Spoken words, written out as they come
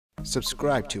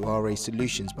Subscribe to RA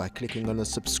Solutions by clicking on the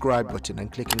subscribe button and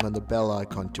clicking on the bell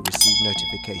icon to receive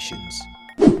notifications.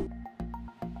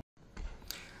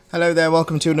 Hello there,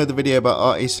 welcome to another video about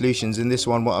RA Solutions. In this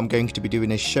one, what I'm going to be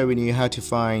doing is showing you how to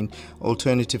find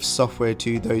alternative software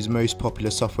to those most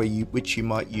popular software which you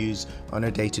might use on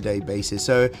a day-to-day basis.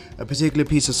 So a particular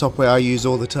piece of software I use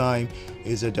all the time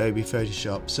is Adobe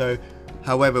Photoshop. So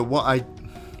however, what I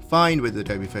find with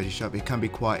Adobe Photoshop, it can be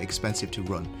quite expensive to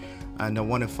run, and I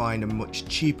want to find a much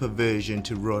cheaper version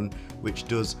to run which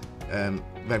does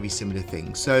very similar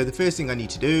things. So the first thing I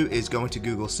need to do is go into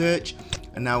Google search,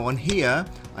 and now on here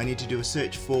I need to do a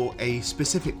search for a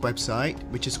specific website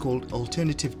which is called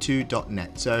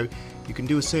Alternativeto.net. So you can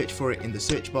do a search for it in the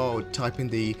search bar or type in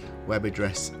the web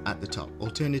address at the top,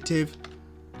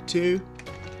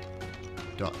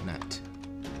 Alternativeto.net.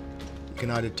 You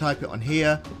can either type it on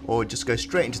here or just go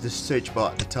straight into the search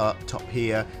bar at the top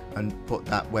here and put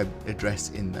that web address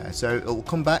in there. So it will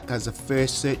come back as a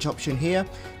first search option here.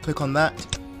 Click on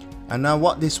that, and now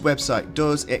what this website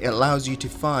does, it allows you to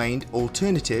find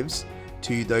alternatives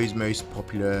to those most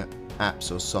popular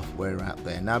apps or software out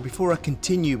there. Now before I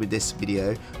continue with this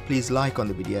video, please like on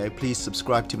the video, please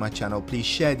subscribe to my channel, please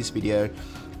share this video,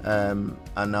 and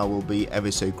I will be ever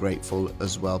so grateful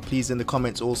as well. Please in the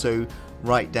comments also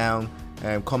write down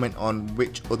comment on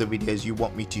which other videos you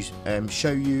want me to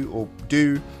show you or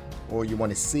do, or you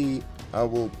want to see.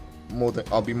 I'll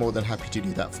be more than happy to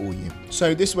do that for you.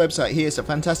 So this website here is a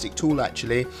fantastic tool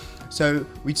actually. So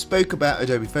we spoke about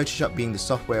Adobe Photoshop being the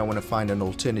software I want to find an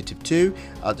alternative to.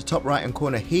 At the top right hand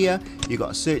corner here you got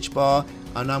a search bar,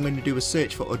 and I'm going to do a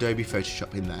search for Adobe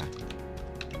Photoshop in there.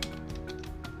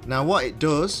 Now what it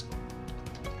does,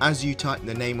 as you type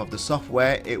the name of the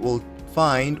software, it will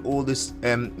find all this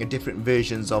different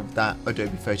versions of that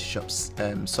Adobe Photoshop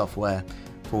software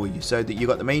for you. So that you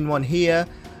got the main one here,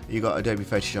 you got Adobe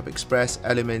Photoshop Express,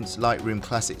 Elements, Lightroom,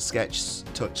 Classic, Sketch,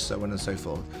 Touch, so on and so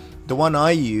forth. The one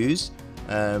I use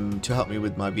to help me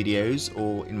with my videos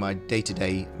or in my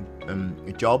day-to-day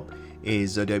job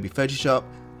is Adobe Photoshop.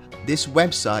 This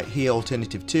website here,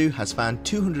 Alternativeto, has found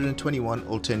 221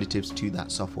 alternatives to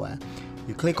that software.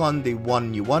 You click on the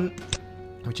one you want,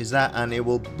 which is that, and it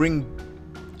will bring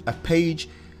a page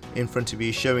in front of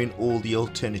you showing all the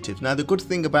alternatives. Now the good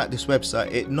thing about this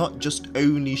website, it not just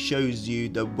only shows you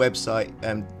the website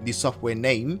and the software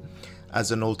name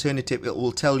as an alternative, it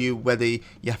will tell you whether you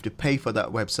have to pay for that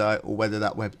website or whether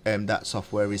that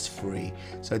software is free.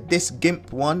 So this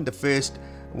GIMP one, the first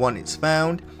one it's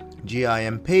found,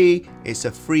 GIMP, it's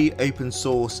a free open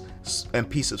source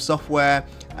piece of software,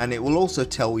 and it will also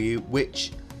tell you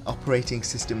which operating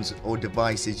systems or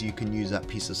devices you can use that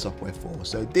piece of software for.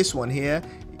 So this one here,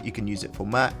 you can use it for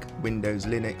Mac, Windows,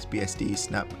 Linux, BSD,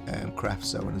 Snap, Craft,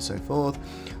 so on and so forth.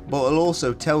 But it'll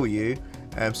also tell you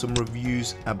some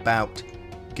reviews about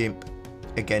GIMP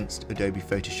against Adobe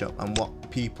Photoshop and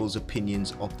what people's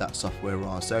opinions of that software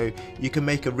are. So you can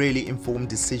make a really informed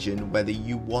decision whether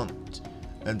you want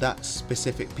that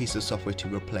specific piece of software to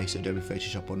replace Adobe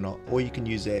Photoshop or not, or you can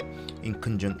use it in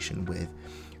conjunction with.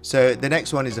 So the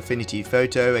next one is Affinity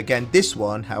Photo. Again, this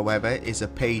one however is a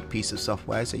paid piece of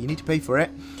software, so you need to pay for it.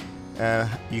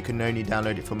 You can only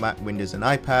download it for Mac, Windows and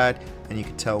iPad, and you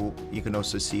can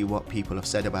also see what people have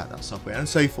said about that software, and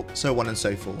so on and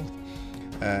so forth.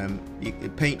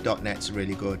 Paint.net's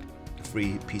really good,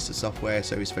 free piece of software.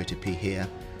 So is Photopea here,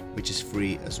 which is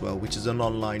free as well, which is an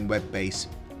online web-based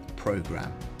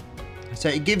program. So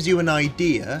it gives you an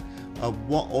idea of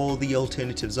what all the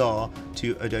alternatives are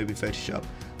to Adobe Photoshop.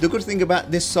 The good thing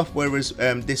about this software is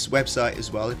this website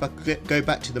as well. If I go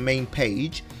back to the main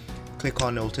page, click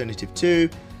on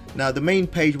Alternativeto. Now the main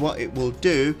page, what it will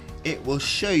do, it will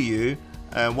show you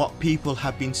what people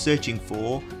have been searching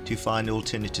for to find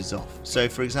alternatives of. So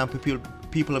for example,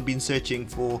 people have been searching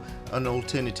for an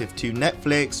alternative to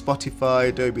Netflix, Spotify,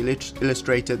 Adobe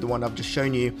Illustrator, the one I've just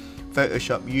shown you,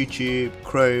 Photoshop, YouTube,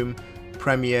 Chrome,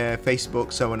 Premiere,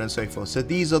 Facebook, so on and so forth. So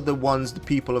these are the ones that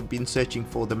people have been searching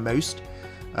for the most.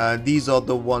 These are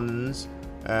the ones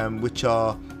which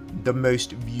are the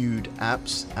most viewed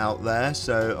apps out there.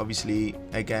 So obviously,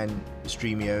 again,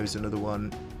 Streamio is another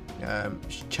one,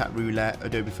 Chat Roulette,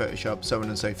 Adobe Photoshop, so on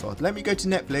and so forth. Let me go to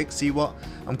Netflix,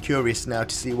 I'm curious now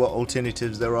to see what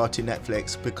alternatives there are to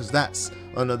Netflix, because that's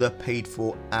another paid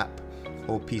for app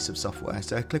or piece of software.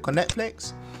 So I click on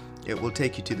Netflix, it will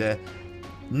take you to the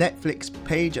Netflix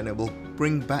page, and it will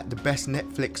bring back the best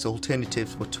Netflix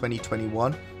alternatives for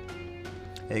 2021.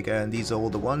 There you go, and these are all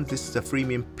the ones. This is a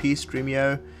freemium piece,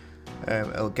 Streamio.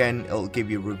 Again, it'll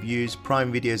give you reviews.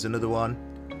 Prime Video is another one.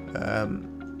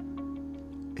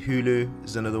 Hulu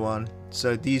is another one.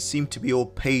 So these seem to be all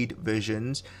paid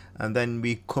versions, and then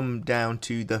we come down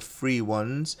to the free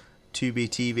ones. Tubi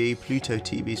TV, Pluto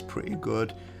TV is pretty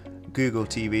good, Google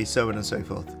TV, so on and so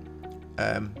forth.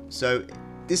 So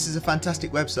this is a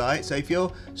fantastic website. So if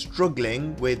you're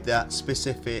struggling with that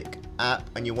specific app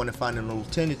and you want to find an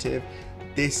alternative,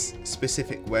 this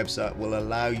specific website will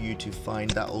allow you to find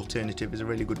that alternative. Is a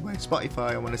really good way.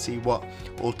 Spotify, I want to see what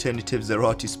alternatives there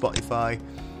are to Spotify,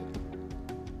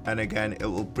 and again it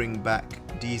will bring back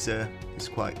Deezer, is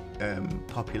quite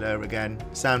popular again,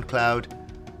 SoundCloud,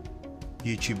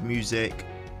 YouTube Music,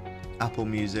 Apple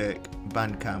Music,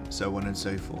 Bandcamp, so on and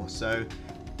so forth. So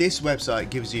this website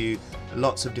gives you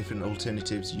lots of different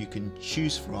alternatives you can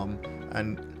choose from,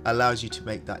 and allows you to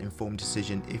make that informed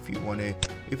decision if you want to,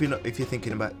 if you're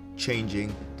thinking about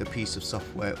changing the piece of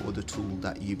software or the tool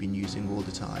that you've been using all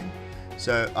the time.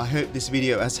 So I hope this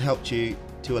video has helped you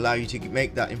to allow you to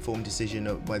make that informed decision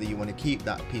of whether you want to keep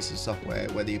that piece of software,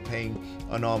 whether you're paying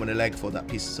an arm and a leg for that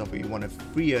piece of software, you want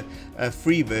a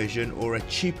free version or a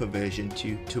cheaper version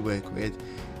to work with.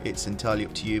 It's entirely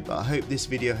up to you, but I hope this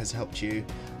video has helped you.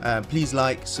 Please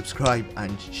like, subscribe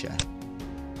and share.